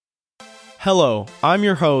Hello, I'm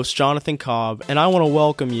your host, Jonathan Cobb, and I want to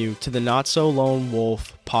welcome you to the Not So Lone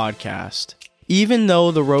Wolf podcast. Even though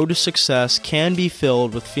the road to success can be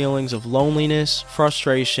filled with feelings of loneliness,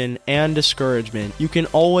 frustration, and discouragement, you can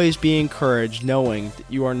always be encouraged knowing that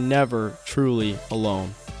you are never truly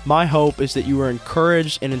alone. My hope is that you are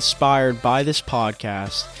encouraged and inspired by this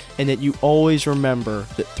podcast, and that you always remember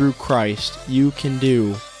that through Christ, you can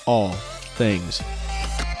do all things.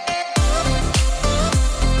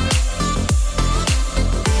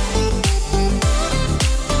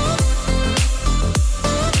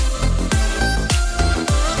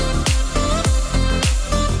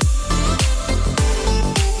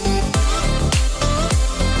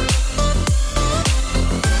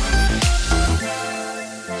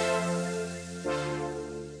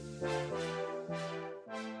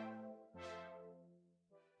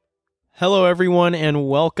 Hello, everyone, and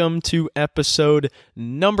welcome to episode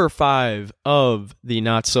number 5 of the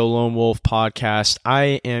Not So Lone Wolf podcast.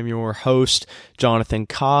 I am your host, Jonathan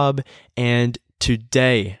Cobb, and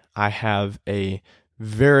today I have a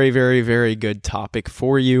very good topic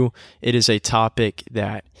for you. It is a topic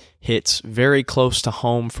that hits very close to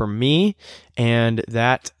home for me, and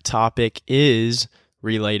that topic is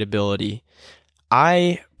relatability.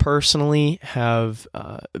 I personally have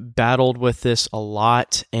battled with this a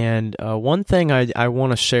lot, and one thing I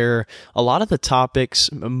want to share, a lot of the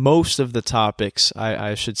topics, most of the topics,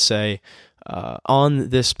 I should say, on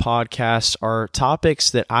this podcast are topics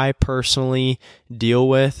that I personally deal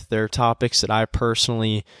with. They're topics that I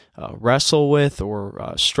personally wrestle with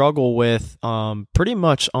or struggle with pretty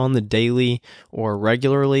much on the daily or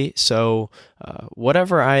regularly. So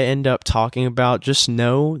whatever I end up talking about, just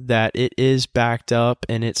know that it is backed up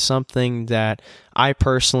and it's something that I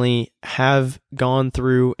personally have gone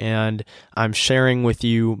through, and I'm sharing with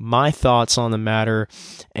you my thoughts on the matter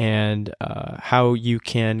and how you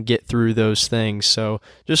can get through those things. So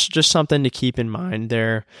just something to keep in mind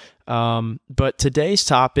there. But today's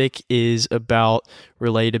topic is about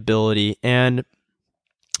relatability, and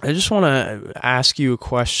I just want to ask you a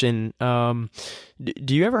question.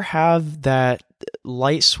 Do you ever have that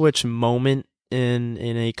light switch moment in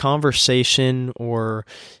a conversation or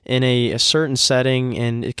in a certain setting,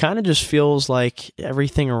 and it kind of just feels like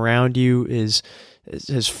everything around you is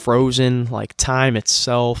frozen, like time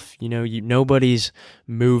itself? Nobody's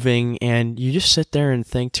moving, and you just sit there and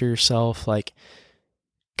think to yourself, like,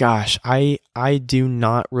 gosh, I do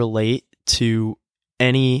not relate to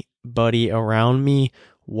anybody around me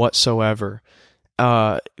whatsoever.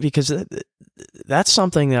 Because that's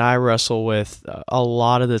something that I wrestle with a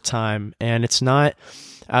lot of the time, and it's not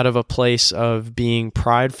out of a place of being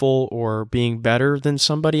prideful or being better than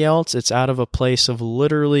somebody else. It's out of a place of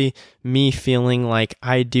literally me feeling like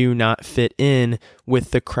I do not fit in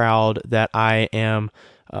with the crowd that I am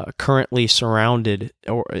currently surrounded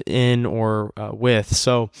or with.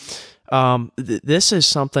 So this is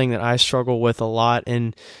something that I struggle with a lot,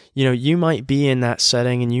 and you might be in that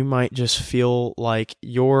setting and you might just feel like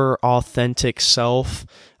your authentic self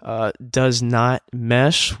does not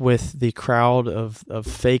mesh with the crowd of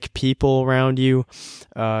fake people around you.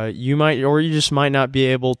 You just might not be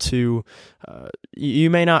able to, you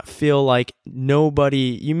may not feel like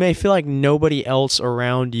you may feel like nobody else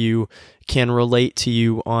around you can relate to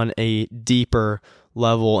you on a deeper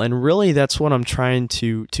level. And really that's what I'm trying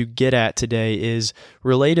to get at today, is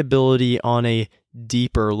relatability on a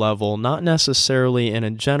deeper level, not necessarily in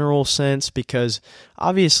a general sense, because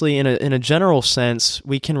obviously in a general sense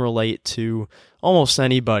we can relate to almost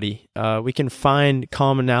anybody. We can find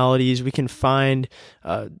commonalities, we can find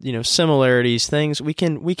similarities, things. We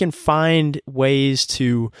can find ways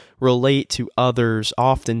to relate to others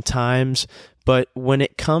oftentimes. But when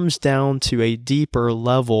it comes down to a deeper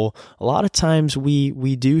level, a lot of times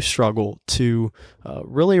we do struggle to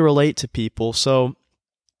really relate to people. So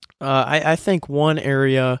I think one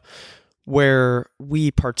area where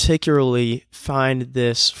we particularly find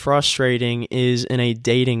this frustrating is in a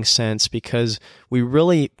dating sense, because we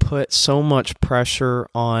really put so much pressure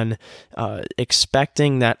on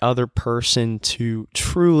expecting that other person to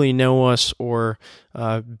truly know us or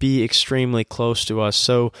be extremely close to us.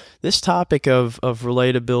 So this topic of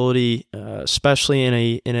relatability, especially in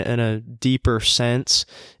a deeper sense,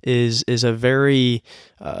 is a very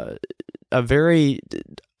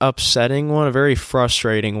upsetting one, a very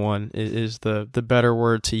frustrating one is the better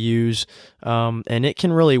word to use. And it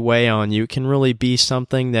can really weigh on you. It can really be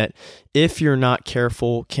something that, if you're not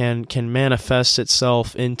careful, can manifest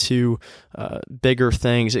itself into bigger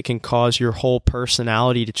things. It can cause your whole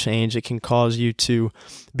personality to change. It can cause you to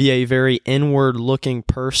be a very inward-looking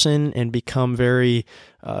person and become very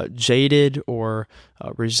jaded or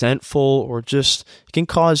resentful, or just it can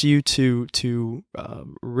cause you to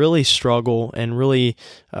really struggle and really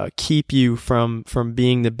keep you from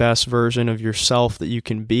being the best version of yourself that you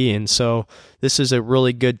can be. And so this is a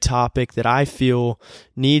really good topic that I feel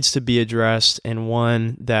needs to be addressed, and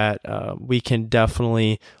one that we can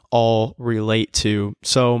definitely all relate to.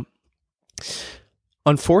 So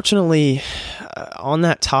unfortunately, on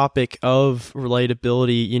that topic of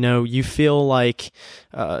relatability, you feel like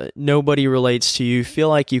nobody relates to you. You feel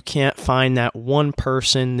like you can't find that one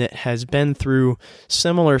person that has been through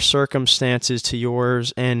similar circumstances to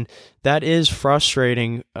yours, and that is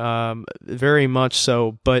frustrating, very much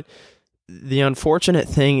so. But the unfortunate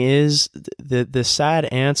thing is, the sad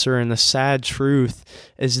answer and the sad truth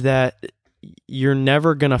is that you're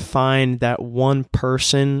never going to find that one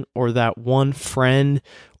person or that one friend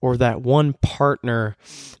or that one partner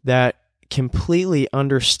that completely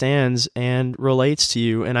understands and relates to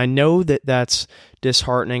you. And I know that that's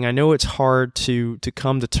disheartening. I know it's hard to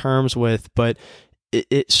come to terms with, but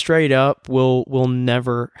it straight up will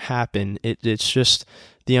never happen. It's just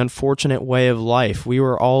the unfortunate way of life. We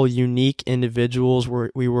were all unique individuals.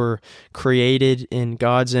 We were created in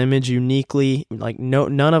God's image uniquely. Like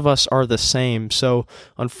none of us are the same. So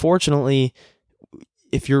unfortunately,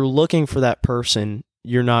 if you're looking for that person,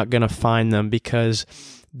 you're not going to find them, because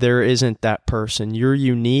there isn't that person. You're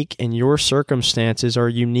unique, and your circumstances are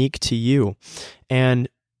unique to you. And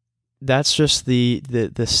that's just the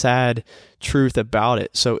sad truth about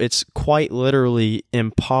it. So it's quite literally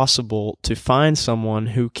impossible to find someone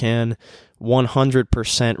who can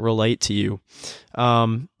 100% relate to you.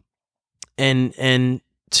 And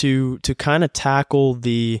to kind of tackle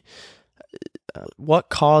the what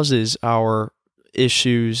causes our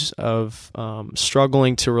issues of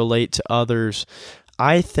struggling to relate to others,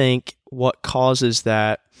 I think what causes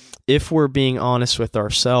that, if we're being honest with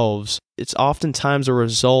ourselves, it's oftentimes a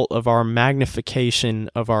result of our magnification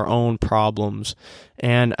of our own problems.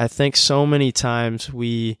 And I think so many times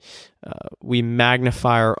we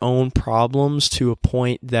magnify our own problems to a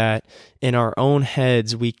point that in our own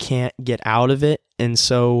heads we can't get out of it. And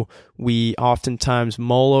so we oftentimes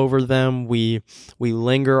mull over them, we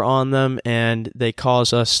linger on them, and they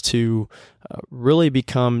cause us to really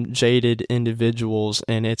become jaded individuals,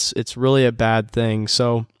 and it's really a bad thing.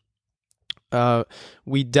 So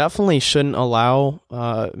we definitely shouldn't allow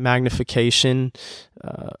magnification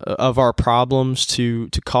of our problems to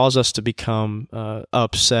cause us to become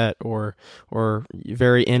upset or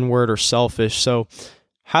very inward or selfish. So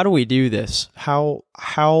how do we do this? How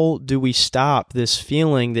do we stop this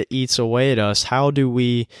feeling that eats away at us? How do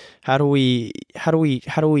we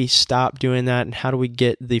stop doing that, and how do we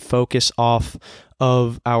get the focus off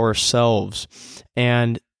of ourselves?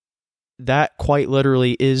 And that quite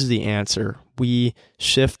literally is the answer. We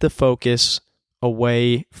shift the focus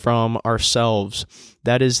away from ourselves.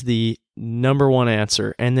 That is the number one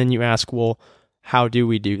answer. And then you ask, well, how do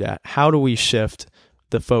we do that? How do we shift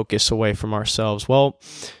the focus away from ourselves? Well,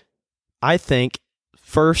 I think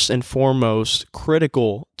first and foremost,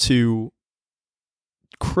 critical to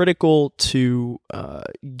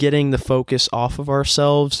getting the focus off of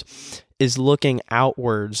ourselves is looking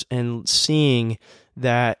outwards and seeing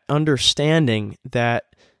that, understanding that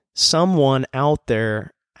someone out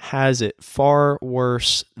there has it far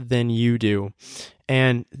worse than you do.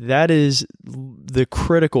 And that is the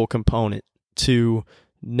critical component to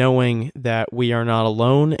knowing that we are not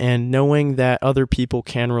alone and knowing that other people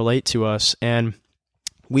can relate to us. And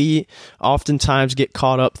we oftentimes get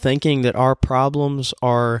caught up thinking that our problems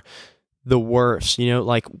are the worst.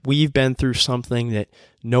 Like we've been through something that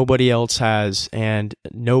nobody else has, and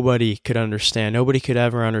nobody could understand. Nobody could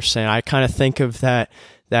ever understand. I kind of think of that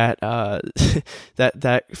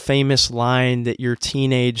famous line that your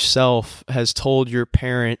teenage self has told your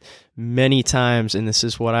parent many times, and this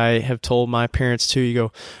is what I have told my parents too. You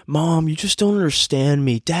go, "Mom, you just don't understand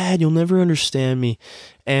me. Dad, you'll never understand me."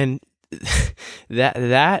 And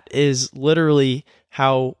that is literally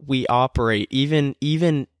how we operate. Even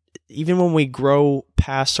when we grow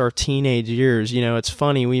past our teenage years, it's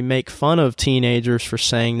funny, we make fun of teenagers for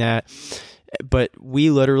saying that, but we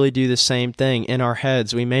literally do the same thing in our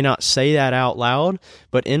heads. We may not say that out loud,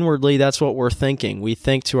 but inwardly that's what we're thinking. We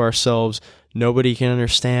think to ourselves, nobody can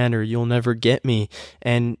understand, or you'll never get me.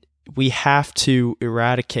 And we have to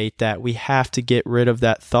eradicate that. We have to get rid of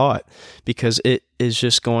that thought, because it is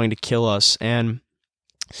just going to kill us. And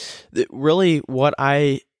really what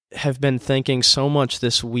I have been thinking so much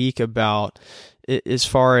this week about, as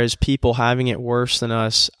far as people having it worse than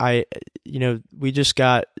us, we just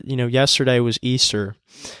got, yesterday was Easter,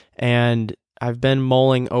 and I've been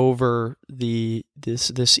mulling over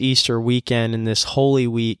this Easter weekend and this Holy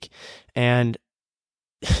Week, and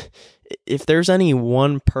if there's any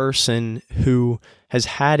one person who has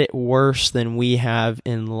had it worse than we have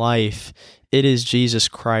in life, it is Jesus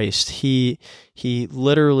Christ. He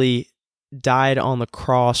literally died on the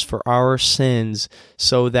cross for our sins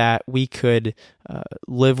so that we could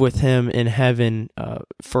live with him in heaven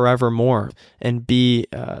forevermore and be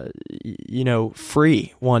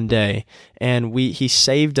free one day. And he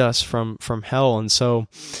saved us from hell. And so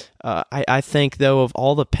I think, though, of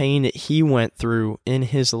all the pain that he went through in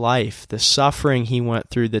his life, the suffering he went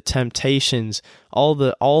through, the temptations, all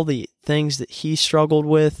the things that he struggled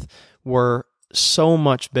with were so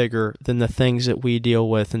much bigger than the things that we deal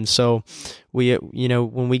with. And so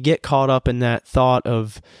when we get caught up in that thought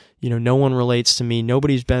of, no one relates to me,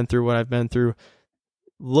 nobody's been through what I've been through,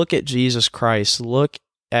 look at Jesus Christ, look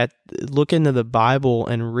into the Bible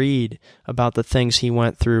and read about the things he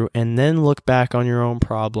went through, and then look back on your own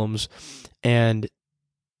problems, and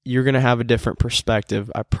you're going to have a different perspective.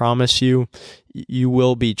 I promise you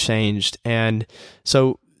will be changed. And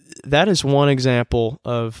so that is one example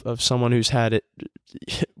of someone who's had it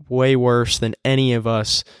way worse than any of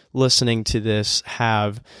us listening to this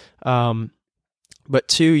have. But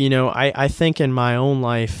two, I think in my own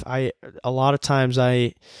life, a lot of times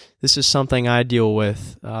this is something I deal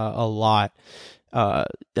with a lot.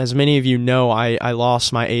 As many of you know, I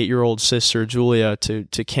lost my 8-year-old sister, Julia,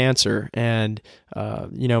 to cancer. And,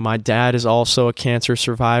 my dad is also a cancer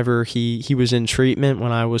survivor. He was in treatment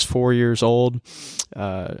when I was 4 years old.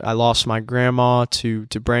 I lost my grandma to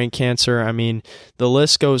brain cancer. I mean, the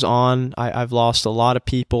list goes on. I've lost a lot of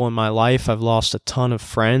people in my life. I've lost a ton of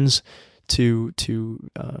friends to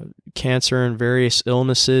cancer and various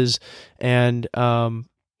illnesses. And, a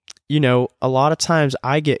lot of times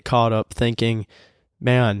I get caught up thinking,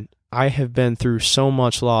 man, I have been through so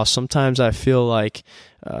much loss. Sometimes I feel like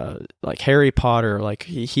Harry Potter, like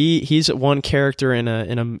he's one character in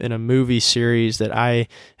a movie series that I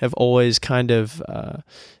have always kind of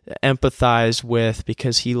empathized with,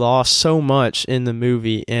 because he lost so much in the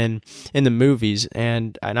movie and in the movies,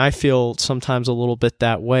 and I feel sometimes a little bit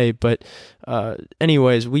that way. But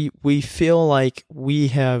anyways, we feel like we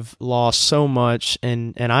have lost so much,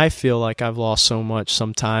 and I feel like I've lost so much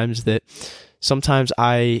sometimes that sometimes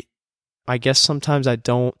I guess sometimes I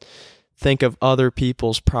don't think of other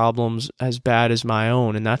people's problems as bad as my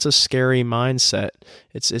own, and that's a scary mindset.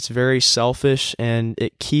 It's very selfish, and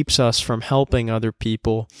it keeps us from helping other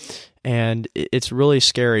people, and it's really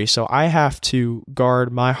scary. So I have to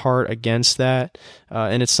guard my heart against that,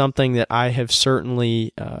 and it's something that I have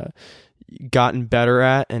certainly gotten better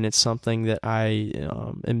at, and it's something that I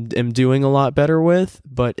am doing a lot better with,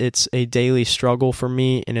 but it's a daily struggle for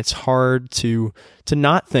me, and it's hard to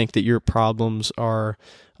not think that your problems are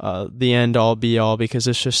the end all be all, because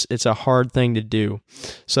it's a hard thing to do.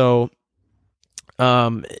 So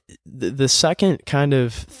the second kind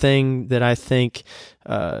of thing that I think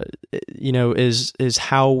is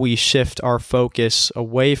how we shift our focus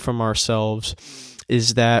away from ourselves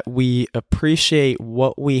is that we appreciate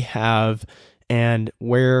what we have and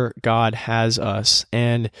where God has us.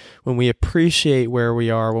 And when we appreciate where we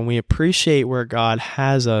are, when we appreciate where God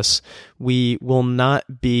has us, we will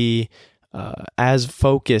not be as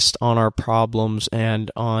focused on our problems and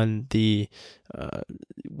on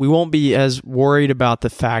we won't be as worried about the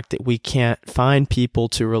fact that we can't find people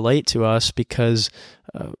to relate to us, because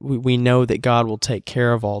we know that God will take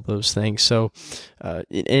care of all those things. So,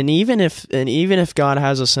 and even if God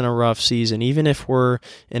has us in a rough season, even if we're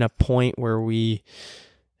in a point where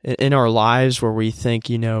in our lives where we think,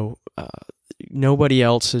 nobody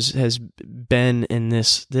else has been in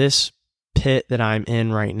this pit that I'm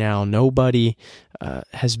in right now. Nobody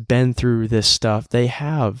has been through this stuff. They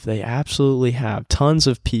absolutely have. Tons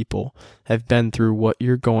of people have been through what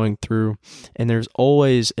you're going through, and there's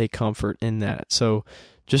always a comfort in that. So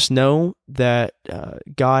just know that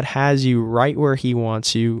God has you right where He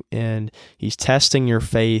wants you, and He's testing your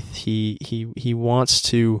faith. He wants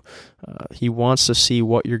to see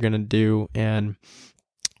what you're going to do, and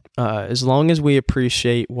as long as we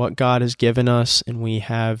appreciate what God has given us, and we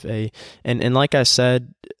have and like I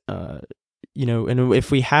said, and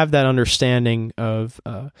if we have that understanding of,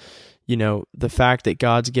 the fact that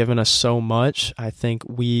God's given us so much, I think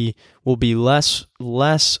we will be less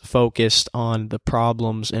focused on the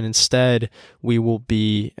problems, and instead we will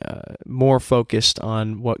be more focused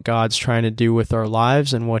on what God's trying to do with our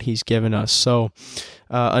lives and what He's given us. So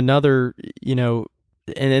another,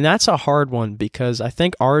 and that's a hard one, because I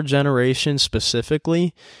think our generation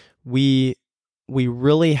specifically, we we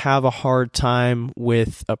really have a hard time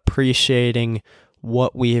with appreciating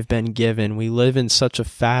what we have been given. We live in such a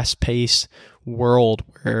fast-paced world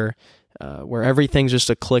where everything's just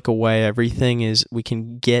a click away. Everything is we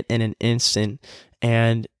can get in an instant,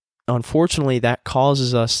 and unfortunately, that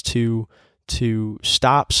causes us to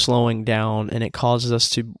stop slowing down, and it causes us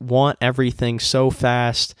to want everything so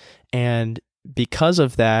fast. And because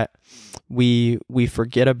of that, we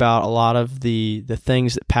forget about a lot of the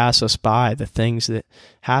things that pass us by, the things that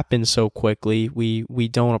happen so quickly. We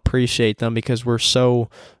don't appreciate them because we're so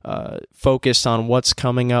focused on what's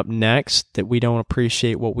coming up next that we don't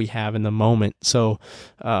appreciate what we have in the moment. So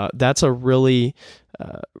that's a really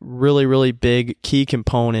big key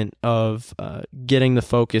component of getting the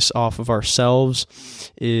focus off of ourselves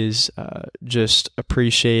is just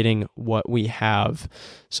appreciating what we have.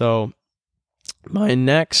 So my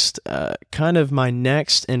next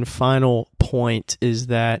and final point is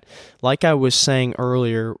that, like I was saying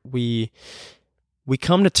earlier, we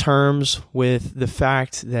come to terms with the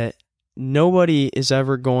fact that nobody is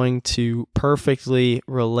ever going to perfectly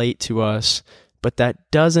relate to us, but that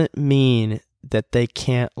doesn't mean that they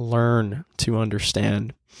can't learn to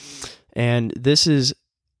understand. And this is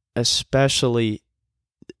especially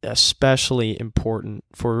important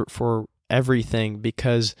for everything,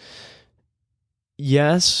 because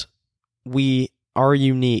yes, we are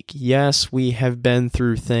unique. Yes, we have been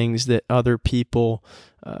through things that other people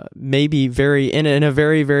maybe in a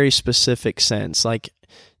very, very specific sense, like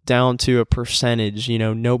down to a percentage.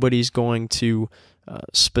 Nobody's going to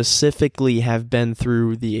specifically have been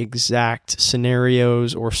through the exact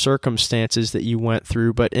scenarios or circumstances that you went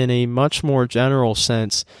through, but in a much more general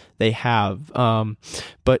sense, they have.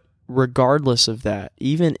 But regardless of that,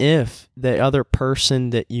 even if the other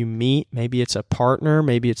person that you meet, maybe it's a partner,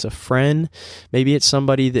 maybe it's a friend, maybe it's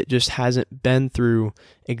somebody that just hasn't been through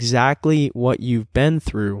exactly what you've been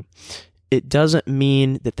through, it doesn't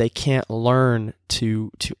mean that they can't learn to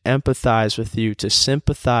empathize with you, to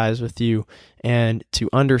sympathize with you, and to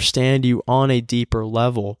understand you on a deeper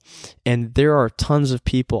level. And there are tons of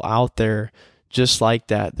people out there just like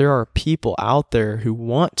that. There are people out there who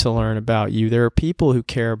want to learn about you. There are people who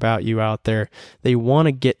care about you out there. They want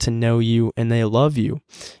to get to know you, and they love you.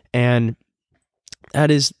 And that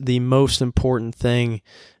is the most important thing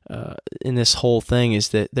in this whole thing, is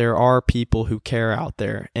that there are people who care out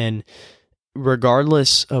there. And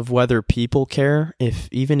regardless of whether people care,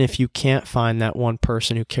 even if you can't find that one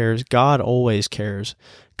person who cares, God always cares.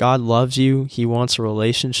 God loves you. He wants a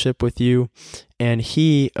relationship with you. And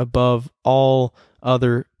He, above all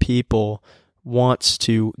other people, wants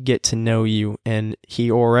to get to know you. And He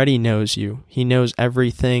already knows you. He knows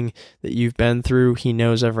everything that you've been through. He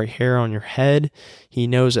knows every hair on your head. He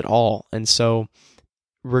knows it all. And so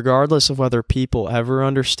regardless of whether people ever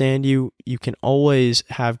understand you, you can always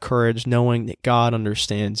have courage knowing that God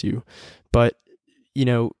understands you. But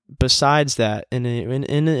besides that,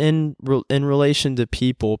 in relation to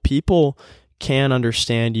people can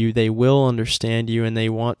understand you. They will understand you, and they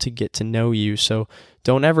want to get to know you. So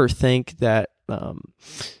don't ever think that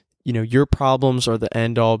your problems are the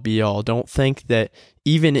end all be all. Don't think that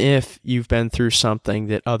even if you've been through something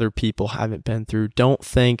that other people haven't been through, don't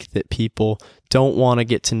think that people don't want to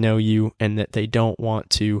get to know you and that they don't want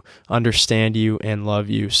to understand you and love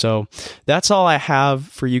you. So that's all I have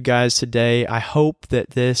for you guys today. I hope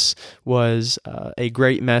that this was a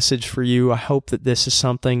great message for you. I hope that this is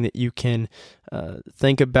something that you can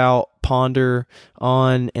think about, ponder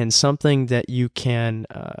on, and something that you can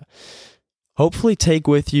hopefully take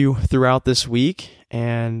with you throughout this week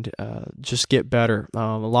and just get better.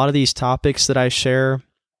 A lot of these topics that I share,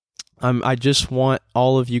 I just want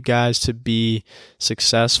all of you guys to be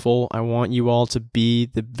successful. I want you all to be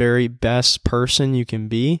the very best person you can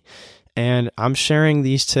be. And I'm sharing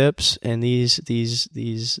these tips and these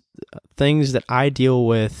things that I deal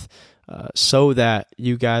with so that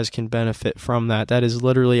you guys can benefit from that. That is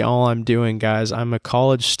literally all I'm doing, guys. I'm a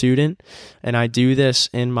college student, and I do this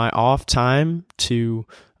in my off time to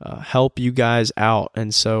help you guys out.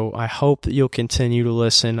 And so I hope that you'll continue to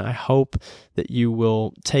listen. I hope that you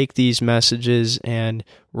will take these messages and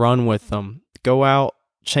run with them. Go out,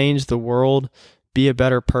 change the world, be a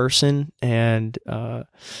better person, and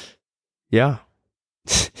yeah.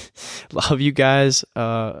 Love you guys.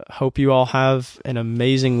 Hope you all have an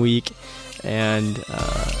amazing week, and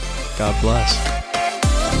God bless.